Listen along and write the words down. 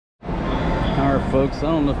Alright folks, I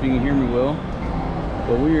don't know if you can hear me well,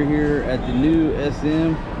 but we are here at the new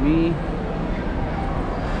SM, me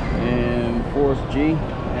and Forrest G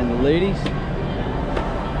and the ladies.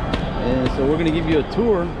 And so we're going to give you a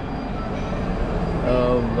tour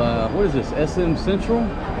of, what is this, SM Central?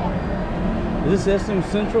 Is this SM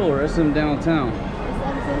Central or SM Downtown? SM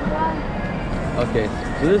Central. Okay,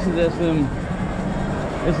 so this is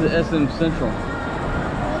SM Central.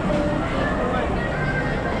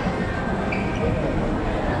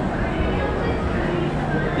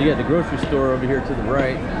 You got the grocery store over here to the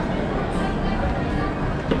right,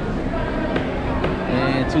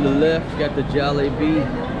 and to the left you got the Zambales.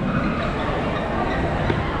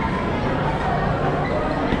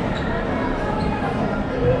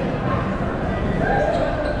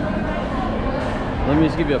 Let me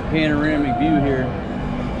just give you a panoramic view here.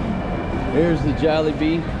 There's the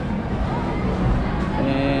Zambales,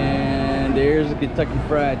 and there's the Kentucky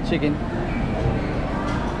Fried Chicken.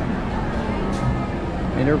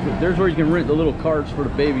 And there's where you can rent the little carts for the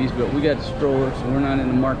babies, but we got the stroller, so we're not in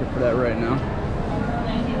the market for that right now.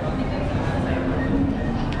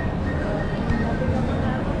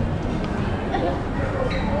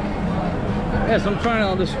 Yes, I'm trying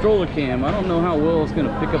out this stroller cam. I don't know how well it's going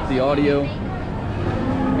to pick up the audio,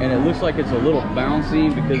 and it looks like it's a little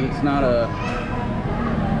bouncy because it's not a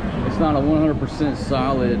 100%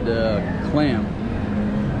 solid clamp.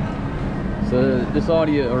 So this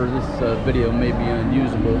audio or this video may be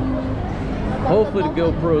unusable. Hopefully the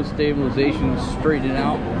GoPro stabilization will straighten it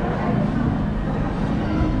out.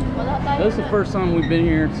 This is the first time we've been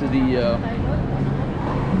here to the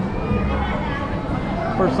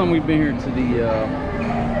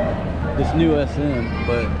this new SM,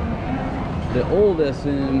 but the old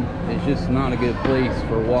SM is just not a good place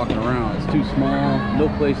for walking around. It's too small, no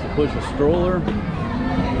place to push a stroller.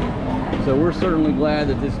 So we're certainly glad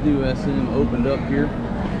that this new SM opened up here.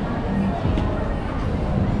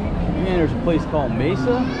 And there's a place called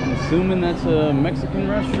Mesa. I'm assuming that's a Mexican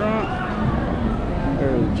restaurant.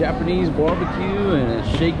 There's a Japanese barbecue and a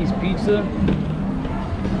Shakey's Pizza.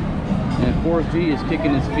 And Forrest G is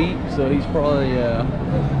kicking his feet, so he's probably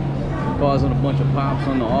causing a bunch of pops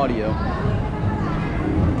on the audio.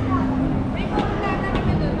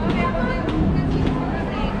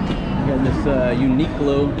 Got this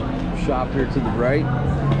Uniqlo shop here to the right.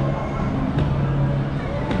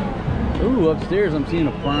 Ooh, upstairs I'm seeing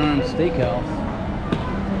a prime steakhouse.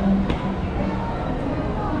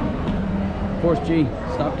 Forrest G,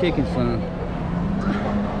 stop kicking, son.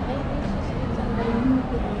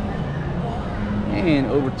 And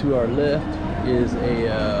over to our left is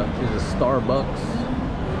a Starbucks.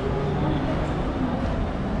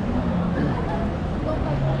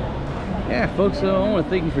 Yeah, folks, I want to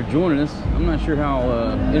thank you for joining us. I'm not sure how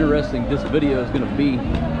interesting this video is going to be,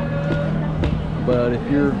 but if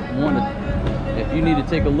you need to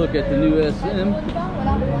take a look at the new SM,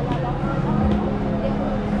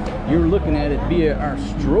 you're looking at it via our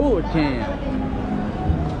stroller cam.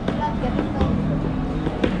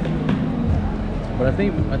 But I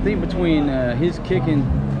think between his kicking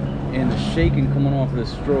and the shaking coming off of the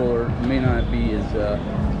stroller, it may not be as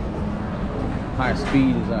high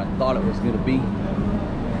speed as I thought it was going to be.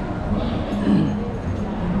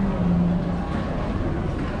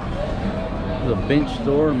 There's a bench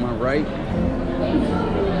store on my right.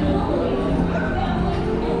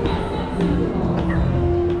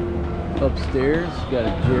 Upstairs, got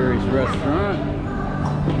a Jerry's restaurant.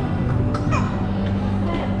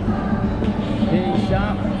 Penny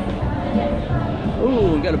shop.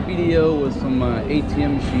 Oh, got a BDO with some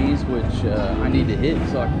ATM machines, which I need to hit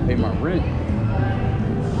so I can pay my rent.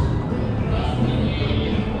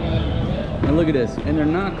 And look at this, and they're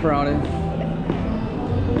not crowded.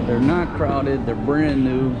 They're not crowded. They're brand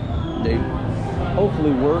new. They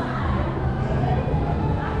hopefully work.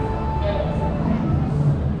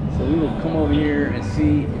 So we will come over here and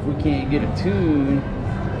see if we can't get a tune.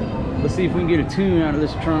 Let's see if we can get a tune out of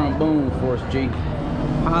this trombone for us, G.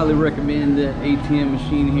 Highly recommend that ATM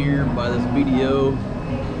machine here by this BDO.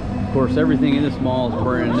 Of course, everything in this mall is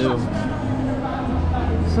brand new.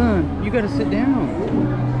 Son, you gotta sit down.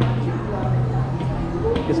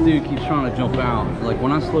 This dude keeps trying to jump out. Like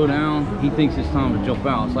when I slow down, he thinks it's time to jump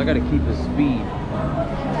out. So I gotta keep his speed.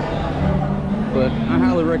 But I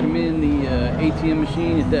highly recommend the ATM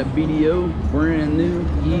machine. It's that BDO, brand new,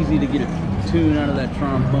 easy to get a tune out of that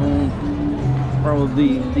trombone.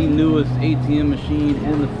 Probably the newest ATM machine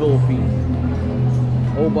in the Philippines.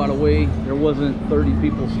 Oh, by the way, there wasn't 30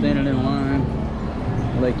 people standing in line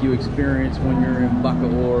like you experience when you're in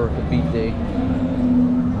Bacoor or Cavite.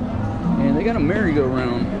 And they got a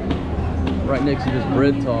merry-go-round right next to this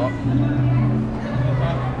bread top.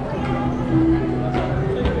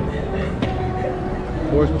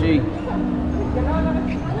 Forrest G.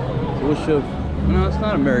 So we'll show. No, it's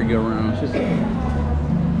not a merry-go-round. It's just a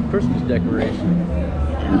Christmas decoration.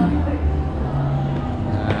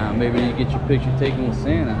 Maybe you get your picture taken with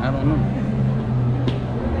Santa. I don't know.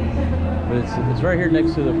 But it's right here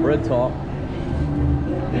next to the bread talk.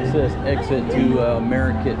 It says exit to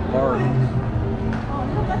Market Park.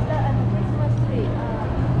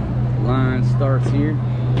 Line starts here.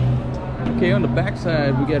 Okay, on the back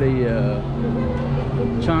side we got a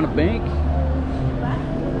China Bank.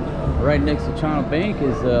 Right next to China Bank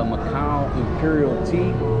is Macau Imperial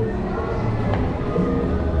Tea.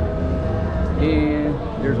 And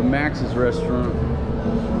there's a Max's restaurant.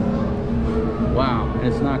 Wow, and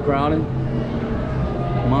it's not crowded.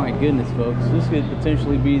 My goodness, folks, this could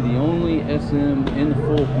potentially be the only SM in the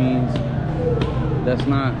Philippines that's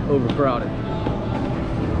not overcrowded.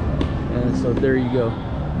 And so there you go.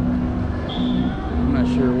 I'm not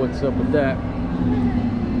sure what's up with that,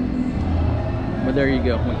 but there you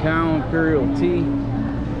go. Macau Imperial Tea,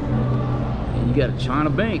 and you got a China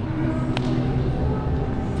Bank.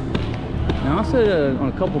 Now, I said on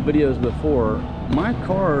a couple videos before, my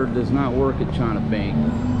card does not work at China Bank,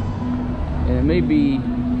 and it may be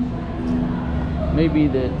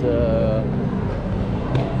that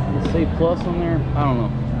say plus on there. I don't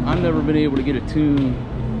know. I've never been able to get a tune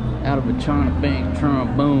out of a China Bank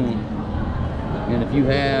trombone, and if you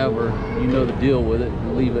have, or you know the deal with it,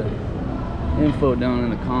 leave it info down in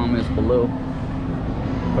the comments below.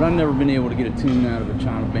 But I've never been able to get a tune out of a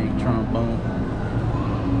China Bank trombone.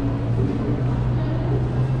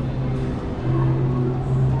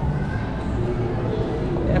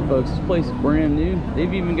 Folks, this place is brand new.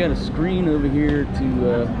 They've even got a screen over here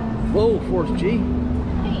to whoa, Forrest G.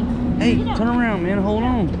 Hey, turn around, man. Hold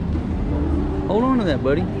on to that,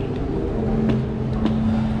 buddy.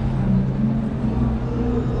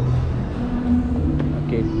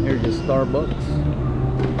 Okay, there's just Starbucks.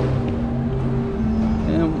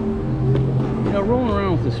 And you know, rolling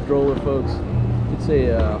around with the stroller, folks, it's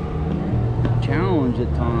a challenge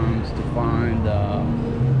at times to find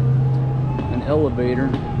an elevator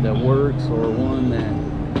that works, or one that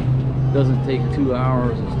doesn't take 2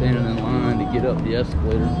 hours of standing in line to get up the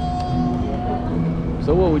escalator.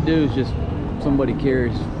 So what we do is just somebody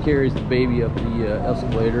carries the baby up the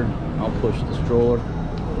escalator. I'll push the stroller.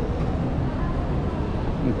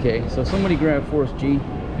 Okay, so somebody grab Forrest G,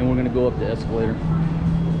 and we're gonna go up the escalator.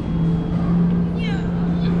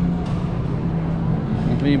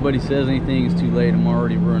 If anybody says anything is too late, I'm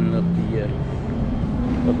already running up the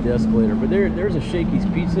escalator. But there's a Shakey's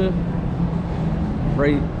Pizza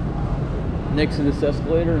right next to this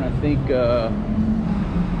escalator, and I think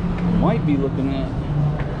might be looking at,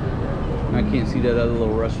 I can't see that other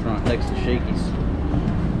little restaurant next to Shakey's,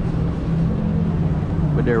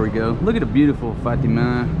 but there we go. Look at the beautiful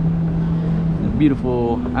Fatima, the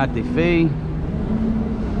beautiful Atefe,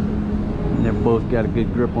 and they've both got a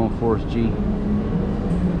good grip on Forrest G.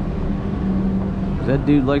 That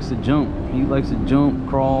dude likes to jump. He likes to jump,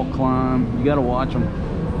 crawl, climb. You gotta watch him.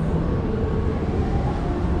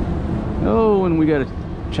 Oh, and we got a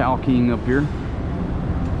Chow King up here.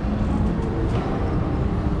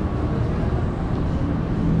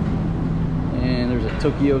 And there's a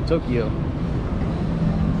Tokyo.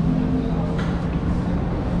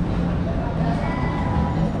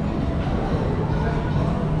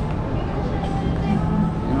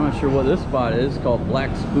 I'm not sure what this spot is. It's called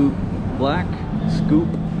Black Scoop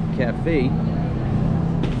Cafe,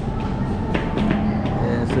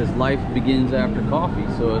 and it says life begins after coffee,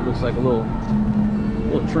 so it looks like a little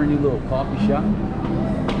trendy little coffee shop.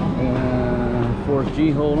 Forrest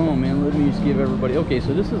G, hold on, man, let me just give everybody, okay,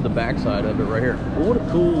 so this is the back side of it right here. Well, what a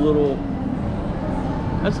cool little,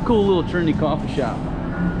 that's a cool little trendy coffee shop.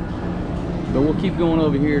 But we'll keep going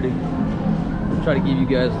over here to try to give you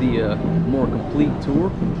guys the more complete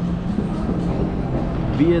tour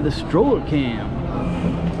via the stroller cam.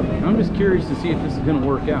 I'm just curious to see if this is going to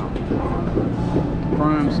work out.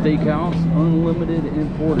 Prime Steakhouse, unlimited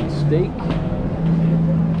imported steak.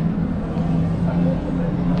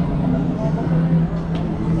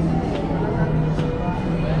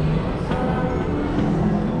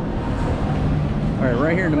 All right,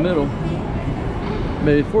 right here in the middle.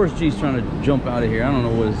 But Forrest G's trying to jump out of here. I don't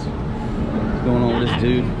know what's going on with this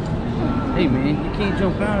dude. Hey man, you can't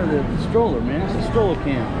jump out of the stroller, man. It's a stroller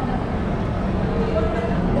cam.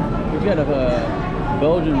 We've got a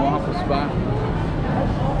Belgian waffle spot.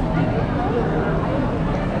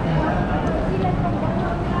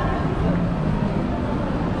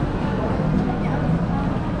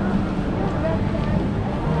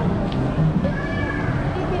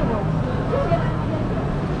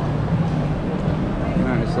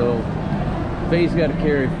 Faye's got to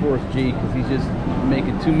carry Forrest G because he's just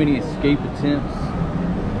making too many escape attempts.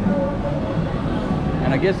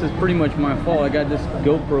 And I guess it's pretty much my fault. I got this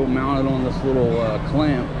GoPro mounted on this little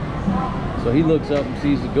clamp. So he looks up and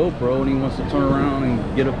sees the GoPro and he wants to turn around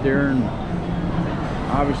and get up there, and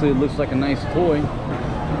obviously it looks like a nice toy.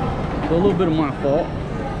 So a little bit of my fault.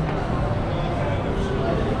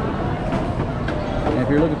 And if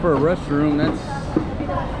you're looking for a restroom, that's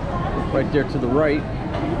right there to the right.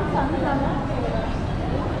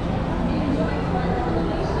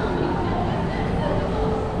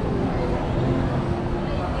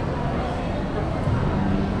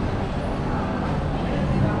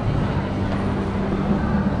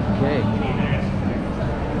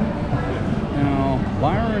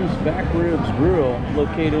 Back Ribs Grill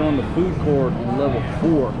located on the food court on level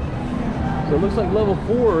 4. So it looks like level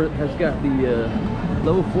 4 has got the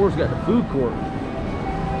level 4's got the food court.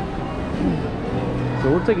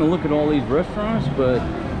 So we're taking a look at all these restaurants, but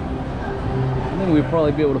I think we'll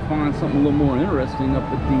probably be able to find something a little more interesting up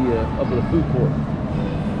at the food court.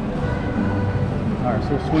 All right, so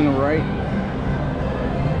we'll swing a right.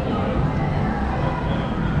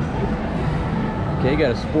 Okay,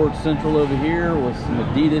 got a Sports Central over here with some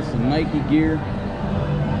Adidas and Nike gear.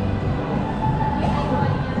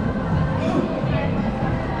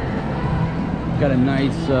 Got a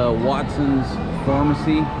nice Watson's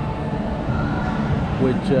Pharmacy,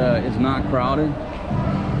 which is not crowded.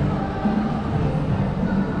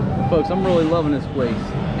 Folks, I'm really loving this place.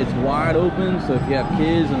 It's wide open, so if you have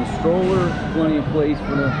kids and a stroller, there's plenty of place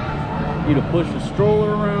for you to push the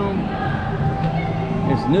stroller around.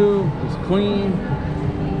 It's new, it's clean,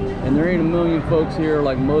 and there ain't a million folks here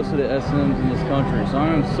like most of the SMs in this country. So I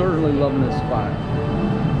am certainly loving this spot.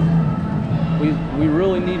 We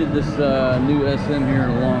really needed this new SM here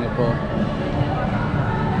in Olongapo.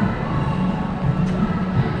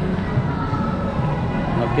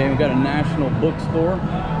 Okay, we've got a national bookstore.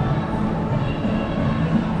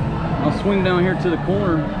 I'll swing down here to the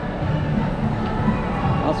corner.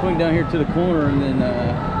 And then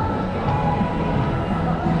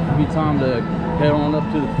be time to head on up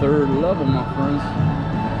to the 3rd level, my friends.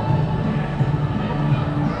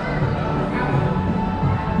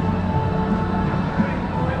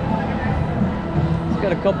 It's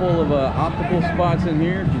got a couple of optical spots in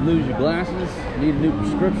here if you lose your glasses, need a new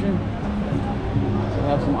prescription. So I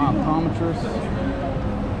have some optometrists.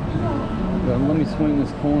 But let me swing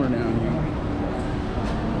this corner down here.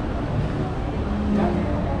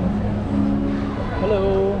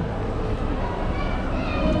 Hello.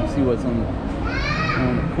 See what's on the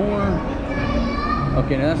corner.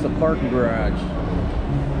 Okay, now that's the parking garage.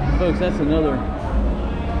 Folks, that's another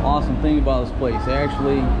awesome thing about this place. They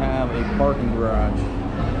actually have a parking garage.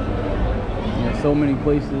 You know, so many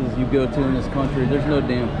places you go to in this country, there's no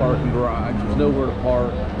damn parking garage. There's nowhere to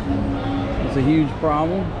park. It's a huge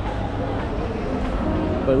problem.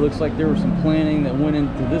 But it looks like there was some planning that went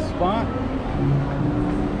into this spot.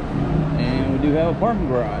 And we do have a parking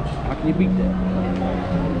garage. How can you beat that?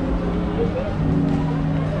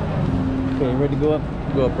 Okay, ready to go up?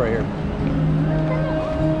 Go up right here.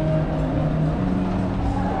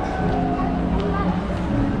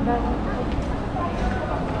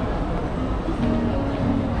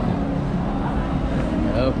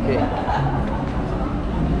 Okay.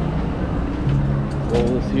 Roll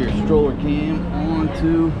this here stroller cam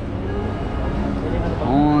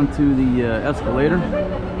onto the escalator.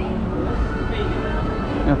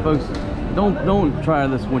 Now, folks, don't try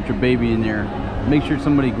this with your baby in there. Make sure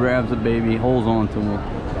somebody grabs the baby, holds on to it.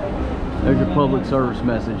 There's your public service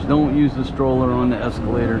message. Don't use the stroller on the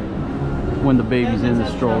escalator when the baby's in the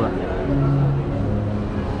stroller.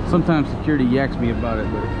 Sometimes security yaks me about it,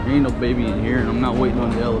 but there ain't no baby in here and I'm not waiting on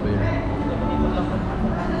the elevator.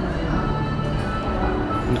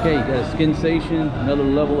 Okay, you got a skin station, another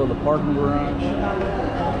level of the parking garage.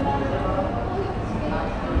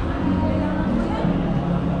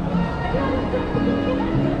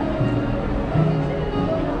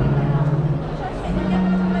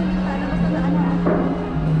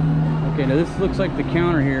 Okay, now this looks like the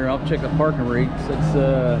counter here. I'll check the parking rates. It's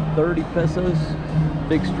 30 pesos,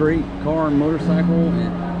 fixed rate, car and motorcycle,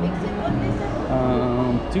 and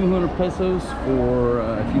 200 pesos for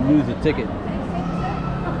if you lose a ticket.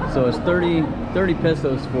 So it's 30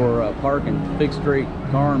 pesos for parking, fixed rate,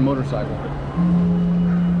 car and motorcycle.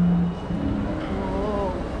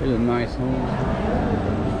 There's a nice home.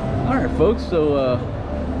 All right, folks. So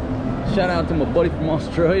shout out to my buddy from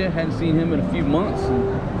Australia. Hadn't seen him in a few months,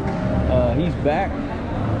 and he's back.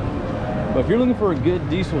 But if you're looking for a good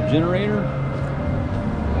diesel generator,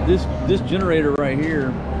 this generator right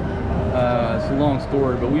here It's a long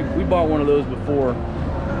story, but we bought one of those before.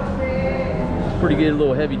 It's pretty good,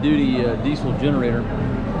 little heavy duty diesel generator.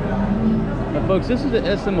 Now folks, this is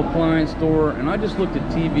the SM appliance store, and I just looked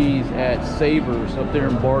at TVs at Savers up there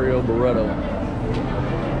in Barrio Barreto.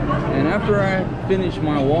 And after I finish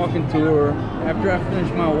my walking tour, oh,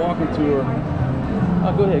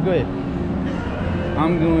 go ahead.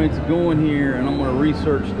 I'm going to go in here and I'm going to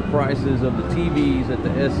research the prices of the TVs at the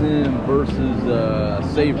SM versus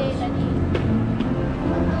Savers.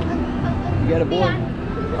 You got it, boy?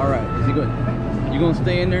 All right, is he good? You going to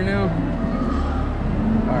stay in there now?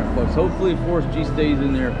 All right, folks, hopefully Forrest G stays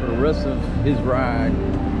in there for the rest of his ride.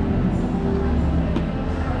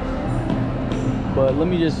 But let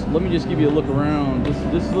me just give you a look around.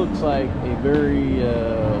 This looks like a very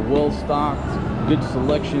well-stocked, good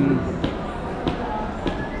selection.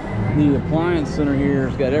 The appliance center here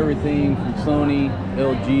has got everything from Sony,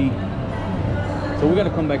 LG. So we got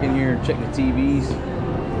to come back in here and check the TVs,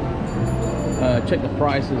 check the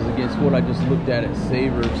prices against what I just looked at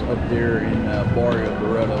Savers up there in Barrio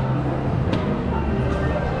Barreto.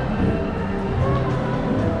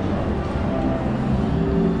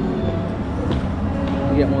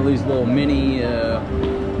 You got one of these little mini,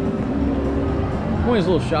 one of these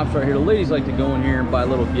little shops right here. The ladies like to go in here and buy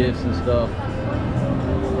little gifts and stuff.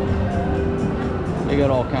 They got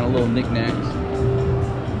all kind of little knickknacks.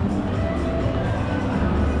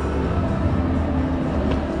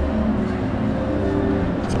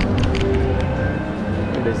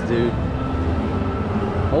 Look at this dude.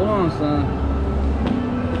 Hold on, son.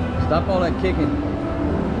 Stop all that kicking.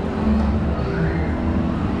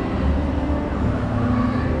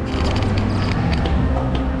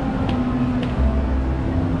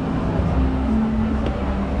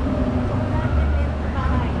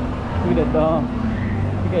 Look at that dog.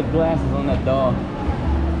 He had glasses on that dog.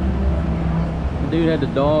 The dude had the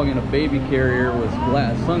dog in a baby carrier with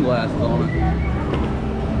sunglasses on it.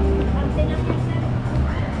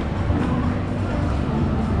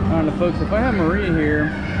 Alright, folks, if I had Maria here,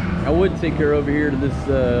 I would take her over here to this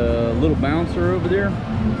little bouncer over there.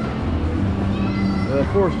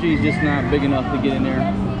 Forrest G is just not big enough to get in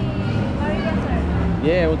there.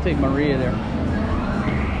 Yeah, we'll take Maria there.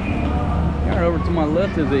 Alright, over to my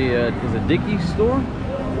left is a Dickies store.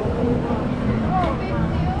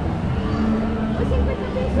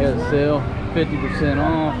 Got a sale, 50%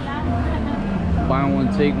 off, buy one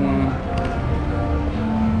take one.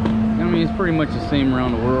 I mean, it's pretty much the same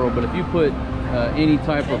around the world, but if you put any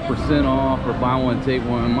type of percent off or buy one take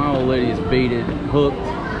one, my old lady is baited, hooked,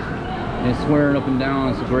 and swearing up and down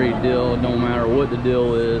it's a great deal. No matter what the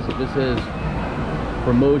deal is, if it says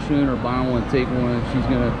promotion or buy one take one, she's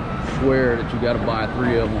gonna swear that you got to buy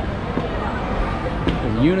 3 of them.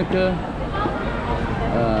 There's Unica,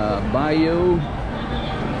 Bio,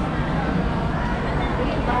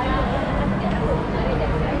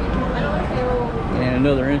 and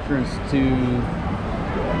another entrance to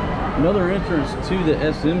the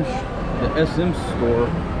SM store.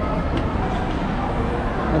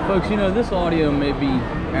 Now, folks, you know this audio may be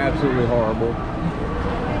absolutely horrible,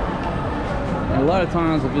 and a lot of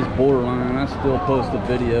times if it's borderline, I still post a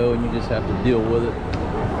video and you just have to deal with it.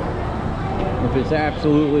 If it's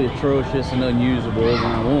absolutely atrocious and unusable, then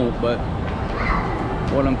I won't. But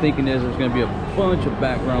what I'm thinking is there's going to be a bunch of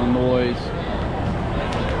background noise.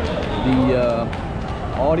 The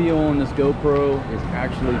audio on this GoPro is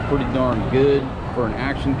actually pretty darn good for an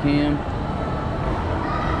action cam.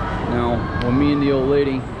 Now, when me and the old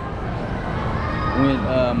lady went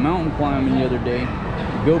mountain climbing the other day,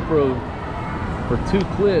 the GoPro for 2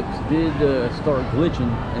 clips did start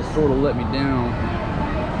glitching and sort of let me down.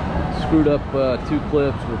 Screwed up 2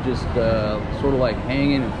 clips with just sort of like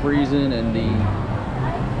hanging and freezing, and the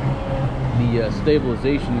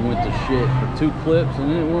stabilization went to shit for 2 clips, and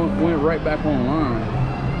then it went right back online.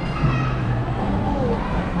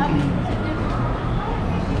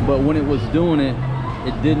 But when it was doing it,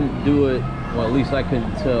 it didn't do it, well, at least I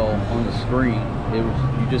couldn't tell on the screen. It was,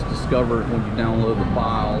 you just discover it when you download the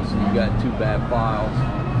files and you got 2 bad files.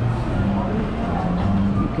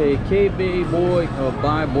 Okay, KB boy,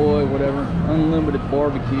 bye boy, whatever. Unlimited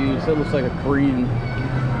barbecue. So it looks like a Korean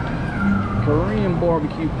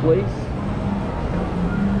barbecue place.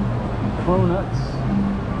 Cronuts.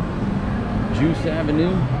 Juice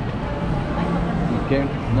Avenue. Okay,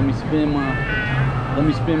 let me spin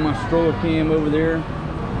my stroller cam over there.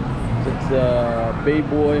 It's Bay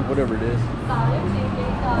Boy, whatever it is.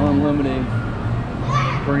 Unlimited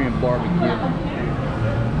Korean barbecue.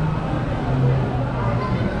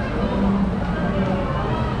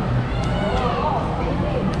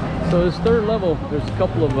 So this 3rd level, there's a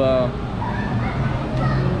couple of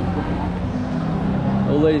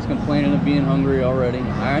Old lady's complaining of being hungry already.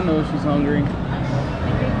 I know she's hungry.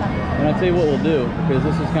 And I tell you what we'll do, because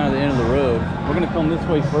this is kind of the end of the road. We're gonna come this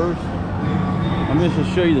way first. I'm just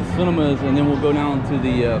gonna show you the cinemas, and then we'll go down to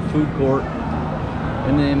the food court,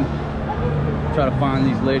 and then try to find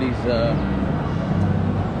these ladies.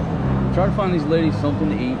 Something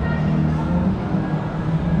to eat.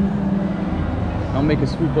 I'll make a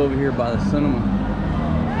swoop over here by the cinema.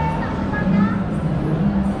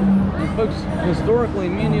 And folks, historically,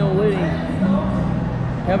 me and the old lady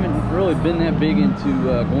haven't really been that big into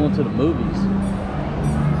going to the movies.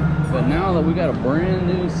 But now that we got a brand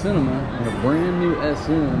new cinema and a brand new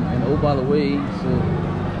SM, and oh by the way, it's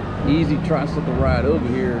an easy tricycle ride over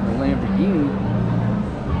here in the Lamborghini,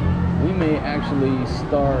 we may actually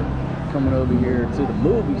start coming over here to the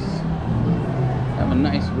movies. Have a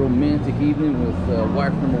nice romantic evening with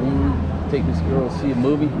wife number one. Take this girl to see a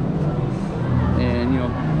movie, and you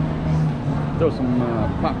know, throw some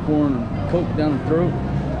popcorn and Coke down the throat.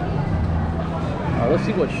 Let's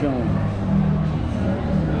see what's shown.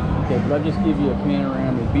 Okay, but I'll just give you a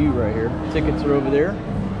panoramic view right here. Tickets are over there.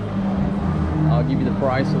 I'll give you the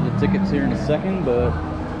price of the tickets here in a second, but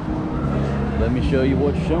let me show you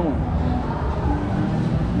what's showing.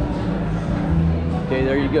 Okay,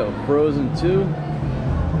 there you go. Frozen 2.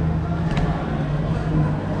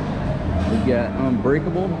 We got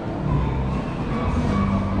Unbreakable.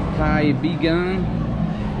 Kai Be Gone.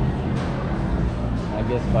 I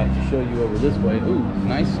guess if I show you over this way. Ooh,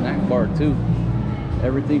 nice snack bar too.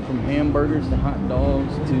 Everything from hamburgers to hot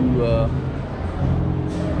dogs to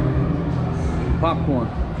popcorn.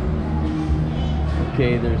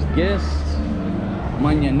 Okay, there's Guests,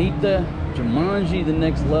 Mañanita, Jumanji, The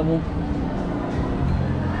Next Level.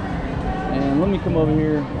 And let me come over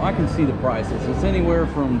here. Well, I can see the prices. It's anywhere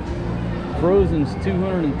from Frozen's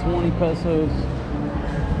 220 pesos,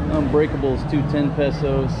 Unbreakable's 210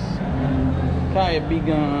 pesos, Kaya Be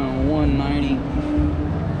Gone 190.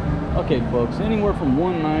 Okay, folks, anywhere from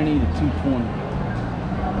 190 to 220.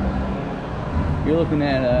 You're looking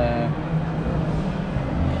at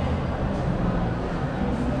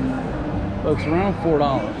folks, around $4.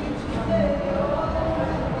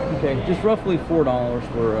 Okay, just roughly $4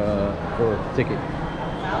 for a ticket.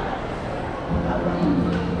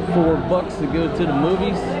 $4 to go to the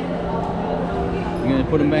movies. You gonna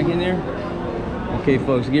put them back in there? Okay,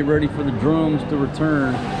 folks, get ready for the drums to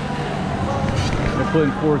return. They're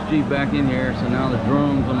putting Forrest G back in here, so now the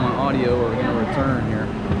drums on my audio are gonna return here.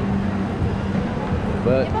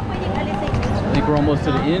 But I think we're almost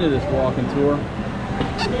to the end of this walking tour.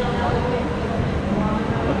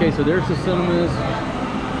 Okay, so there's the cinemas.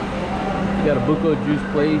 You got a buko juice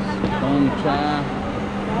place, Dong Cha.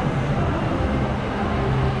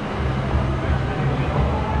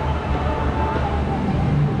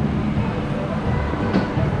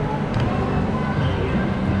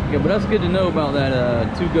 Yeah, but that's good to know about that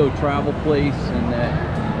to-go travel place and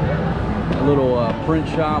that little print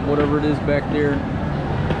shop, whatever it is back there.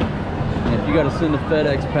 And if you got to send a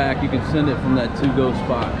FedEx pack, you can send it from that to-go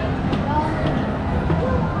spot.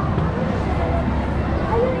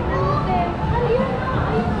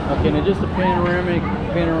 Okay, now just a panoramic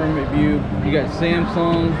view. You got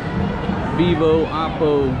Samsung, Vivo,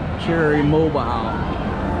 Oppo, Cherry Mobile.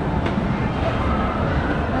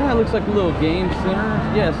 It looks like a little game center.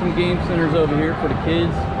 Yeah, some game centers over here for the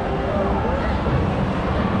kids.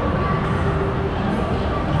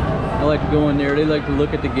 I like to go in there. They like to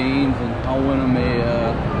look at the games, and I'll win them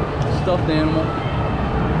a stuffed animal.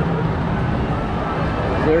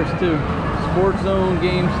 There's two. Sports Zone,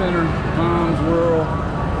 Game Center, Tom's World.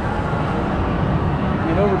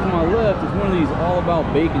 And over to my left is one of these all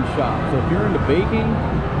about bacon shops. So if you're into baking,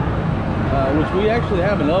 which we actually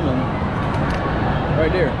have an oven,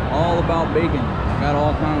 right there, all about bacon. Got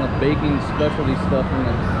all kind of baking specialty stuff in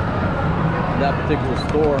that particular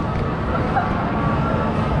store.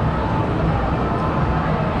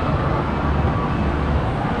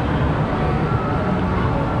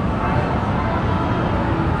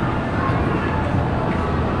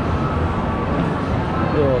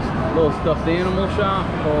 Little stuffed animal shop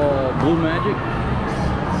called Blue Magic.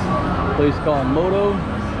 A place called Moto.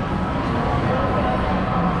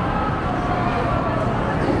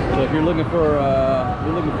 So if you're looking for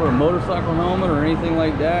a motorcycle helmet or anything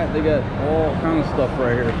like that, they got all kinds of stuff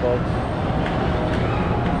right here, folks.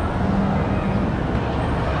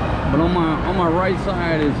 But on my right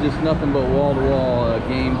side is just nothing but wall-to-wall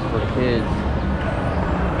games for kids.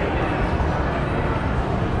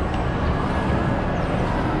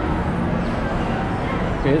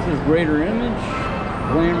 Okay, this is Greater Image,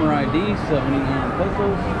 Glamour ID, 79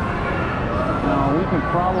 pesos. Now we can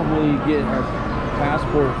probably get our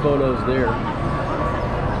passport photos there.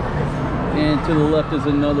 And to the left is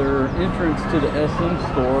another entrance to the SM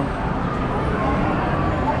store.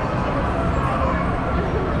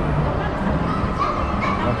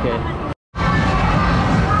 Okay.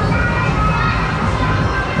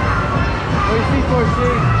 What do you see, Forrest G?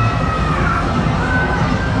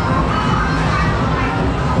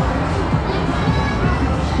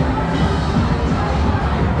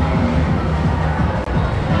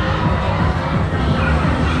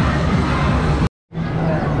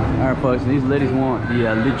 Alright folks, these ladies want the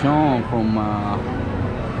lechon from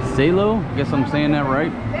Salo. I guess I'm saying that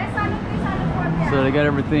right. So they got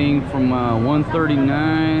everything from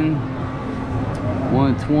 139,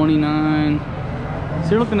 129. So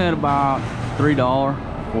you're looking at about $3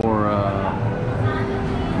 for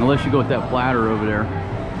unless you go with that platter over there.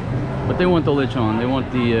 But they want the lechon. They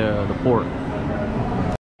want the pork.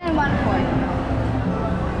 And 1/4.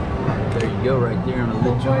 There you go, right there on the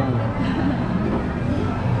lechon.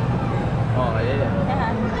 Oh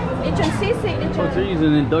yeah. Lechon sisig, Oh, lechon. they're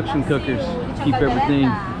using induction cookers. Keep everything.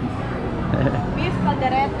 Beef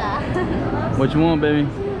caldereta. What you want, baby?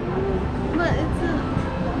 But it's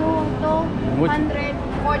What?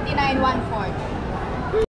 249 1/4.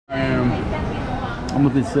 I'm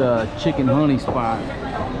with this chicken honey spot.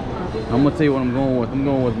 I'm gonna tell you what I'm going with. I'm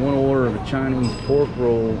going with one order of a Chinese pork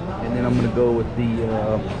roll, and then I'm gonna go with the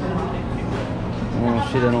oh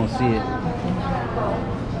shit, I don't see it.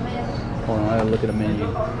 Hold on, I gotta look at the menu.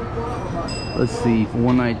 Let's see, for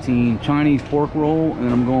 119 Chinese pork roll, and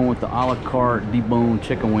then I'm going with the a la carte deboned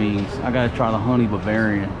chicken wings. I gotta try the honey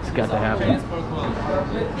Bavarian. It's got to happen.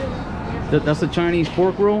 That's a Chinese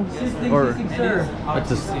pork roll, or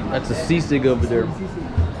that's a sisig over there. I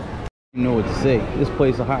don't know what to say. This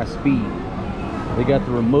place is high speed. They got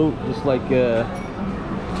the remote, just like it's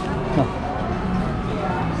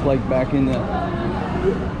like back in the.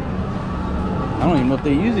 I don't even know if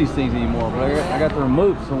they use these things anymore, but I got the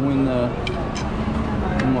remote, so when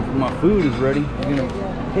my food is ready, you're gonna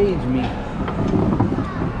page me.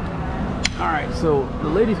 All right, so the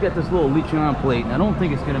lady's got this little lechon plate, and I don't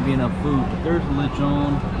think it's gonna be enough food, but there's the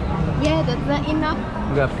lechon. Yeah, that's not enough.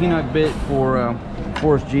 We got peanut bit for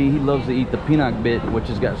Forrest G. He loves to eat the peanut bit, which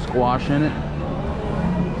has got squash in it,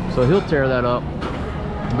 so he'll tear that up.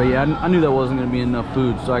 But yeah, I knew that wasn't gonna be enough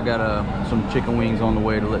food, so I got some chicken wings on the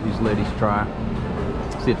way to let these ladies try.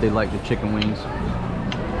 See if they like the chicken wings.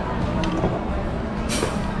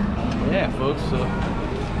 Yeah, folks, so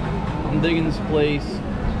I'm digging this place.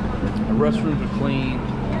 The restrooms are clean.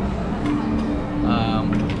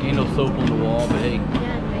 Ain't no soap on the wall, but hey,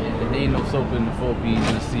 there ain't no soap in the Philippines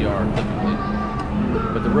in the CR typically.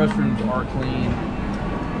 But the restrooms are clean.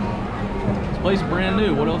 This place is brand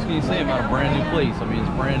new. What else can you say about a brand new place? I mean,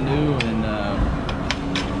 it's brand new, and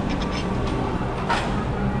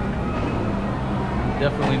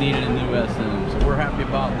definitely needed a new SM. So we're happy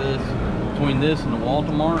about this. Between this and the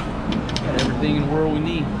Walmart, got everything in the world we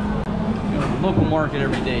need. You know, the local market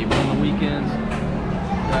every day, but on the weekends,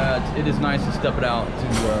 it is nice to step it out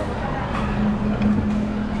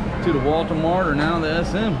to the Walmart or now the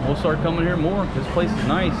SM. We'll start coming here more. This place is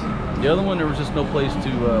nice. The other one, there was just no place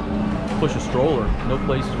to push a stroller, no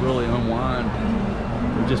place to really unwind.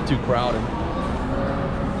 It was just too crowded.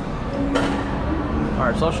 All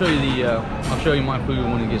right, so I'll show you my food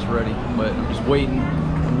when it gets ready. But I'm just waiting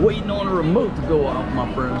on the remote to go off, my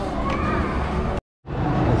friends.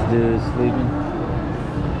 This dude is sleeping.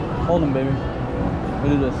 Hold him, baby.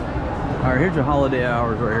 Look at this. All right, here's your holiday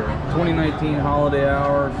hours right here. 2019 holiday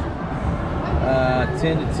hours,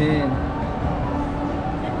 10 to 10. I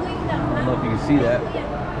don't know if you can see that.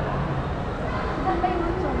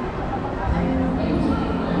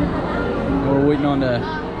 We're waiting on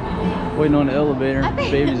the elevator.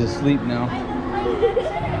 Baby's asleep now.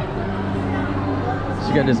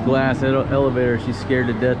 She got this glass elevator. She's scared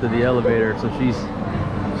to death of the elevator, so she's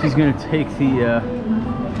gonna take the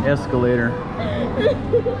escalator.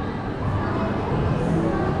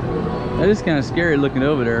 That is kind of scary looking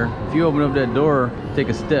over there. If you open up that door, take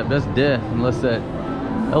a step, that's death unless that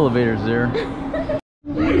elevator's there.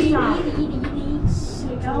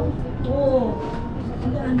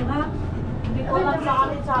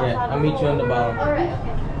 Yeah, I'll meet you on the bottom. Alright,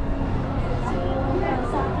 okay.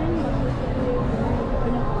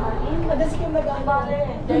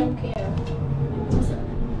 Thank you.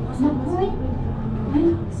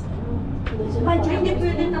 Hindi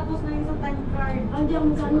pwede tapos na yung sa time card. Hindi ako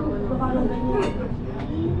magkano, babalang ganyan.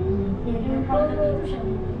 Yung parang nandito siya.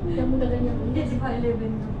 Hindi mo na ganyan. Hindi, si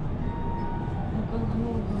 511.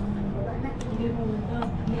 Hindi mo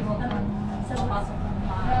na. Sa pasok.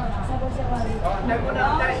 Sa pasok. Sa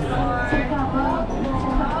pasok.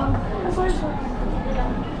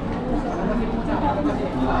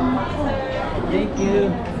 Thank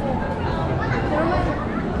you.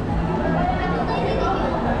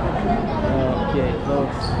 Okay,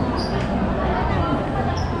 folks.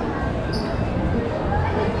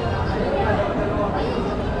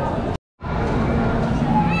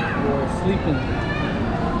 We're sleeping.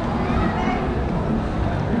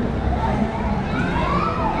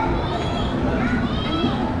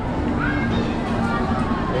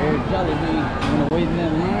 There's Jollibee. I'm gonna wait in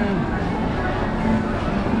that line.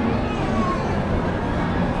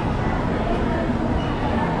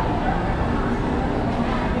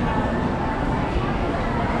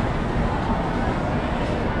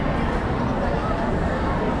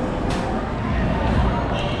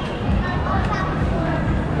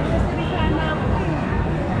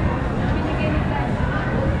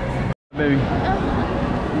 Baby,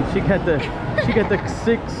 she got the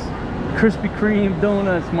 6 Krispy Kreme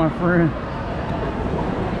donuts, my friend.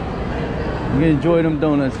 You gonna enjoy them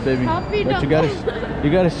donuts, baby. But you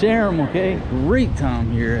gotta share them, okay? Great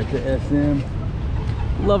time here at the SM.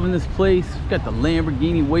 Loving this place. Got the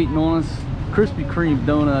Lamborghini waiting on us. Krispy Kreme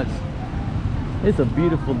donuts. It's a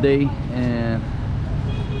beautiful day, and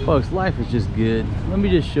folks, life is just good. Let me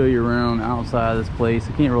just show you around outside of this place.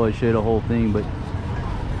 I can't really show you the whole thing, but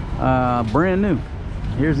brand new.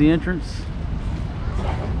 Here's the entrance.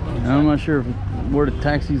 I'm not sure where the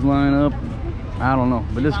taxis line up. I don't know,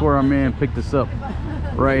 but this is where our man picked us up,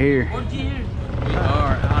 right here. We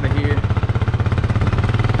are out of here.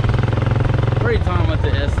 Great time at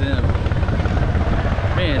the SM.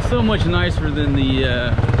 Man, it's so much nicer than the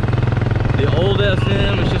old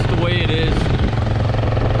SM. It's just the way it is.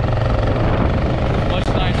 Much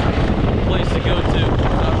nicer place to go to.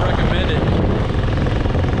 I recommend it.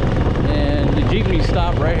 And the jeepney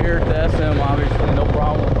stop right here at the SM, obviously, no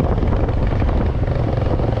problem.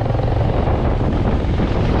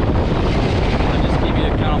 I'll just give you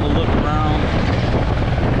kind of a look around,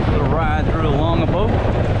 a little ride through Olongapo.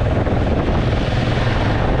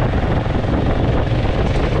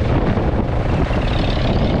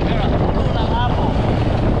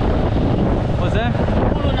 What's that?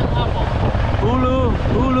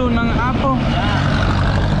 Ulo ng apo?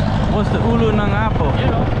 What's the ulo ng apo?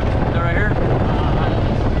 Right here.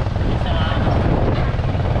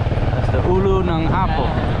 That's the ulo ng apo.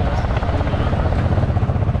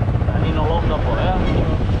 Ninolog na po, yeah.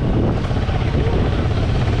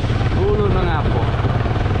 Ulo ng apo.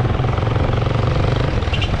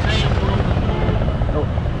 Oh,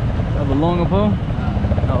 have a Olongapo?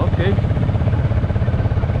 Oh, okay.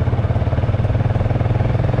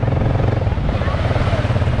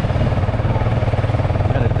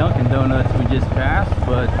 Got a Dunkin' Donuts we just passed,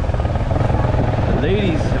 but the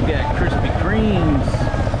ladies have got Krispy Kremes.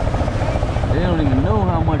 They don't even know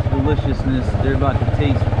how much deliciousness they're about to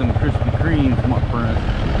taste with them Krispy Kremes, my friend.